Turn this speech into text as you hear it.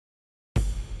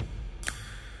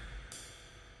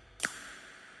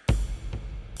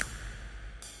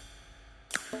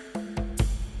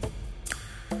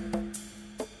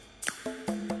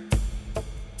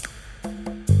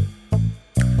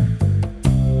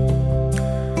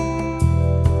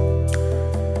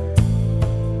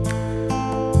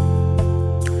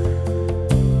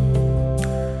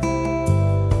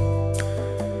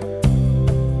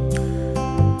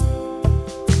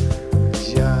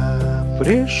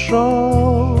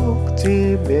пришел к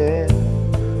тебе,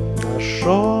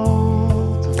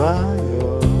 нашел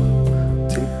твое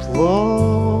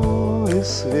тепло и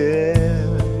свет,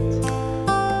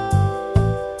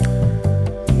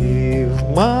 и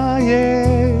в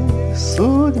моей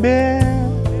судьбе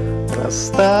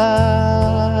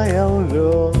растаял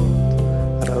лед,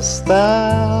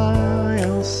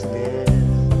 растаял снег.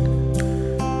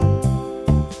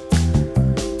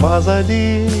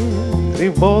 Позади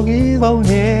тревоги и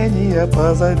волнения,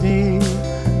 позади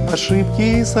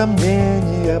ошибки и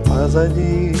сомнения,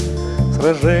 позади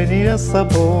сражения с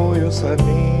собою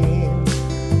самим.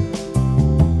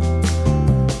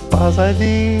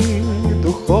 Позади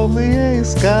духовные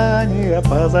искания,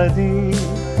 позади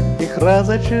их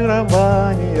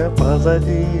разочарования,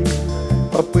 позади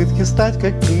попытки стать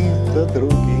каким-то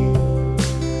другим.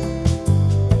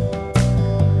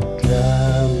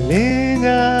 Для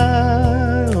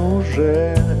меня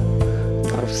уже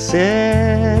на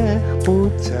всех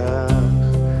путях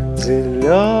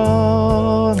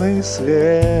зеленый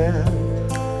свет,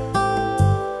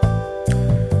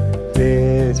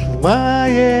 ведь в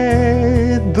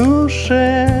моей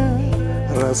душе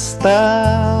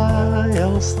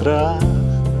растаял страх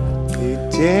и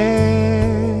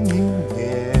тени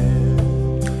нет.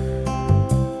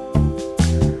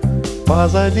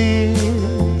 Позади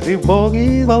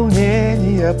тревоги и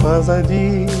волнения,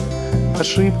 позади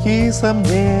ошибки и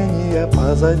сомнения,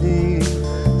 позади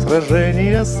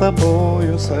сражения с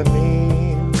собою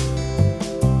самим.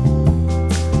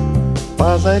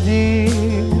 Позади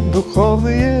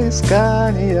духовные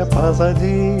искания,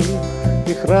 позади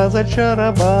их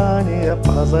разочарования,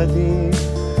 позади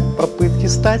попытки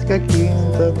стать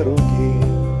каким-то другим.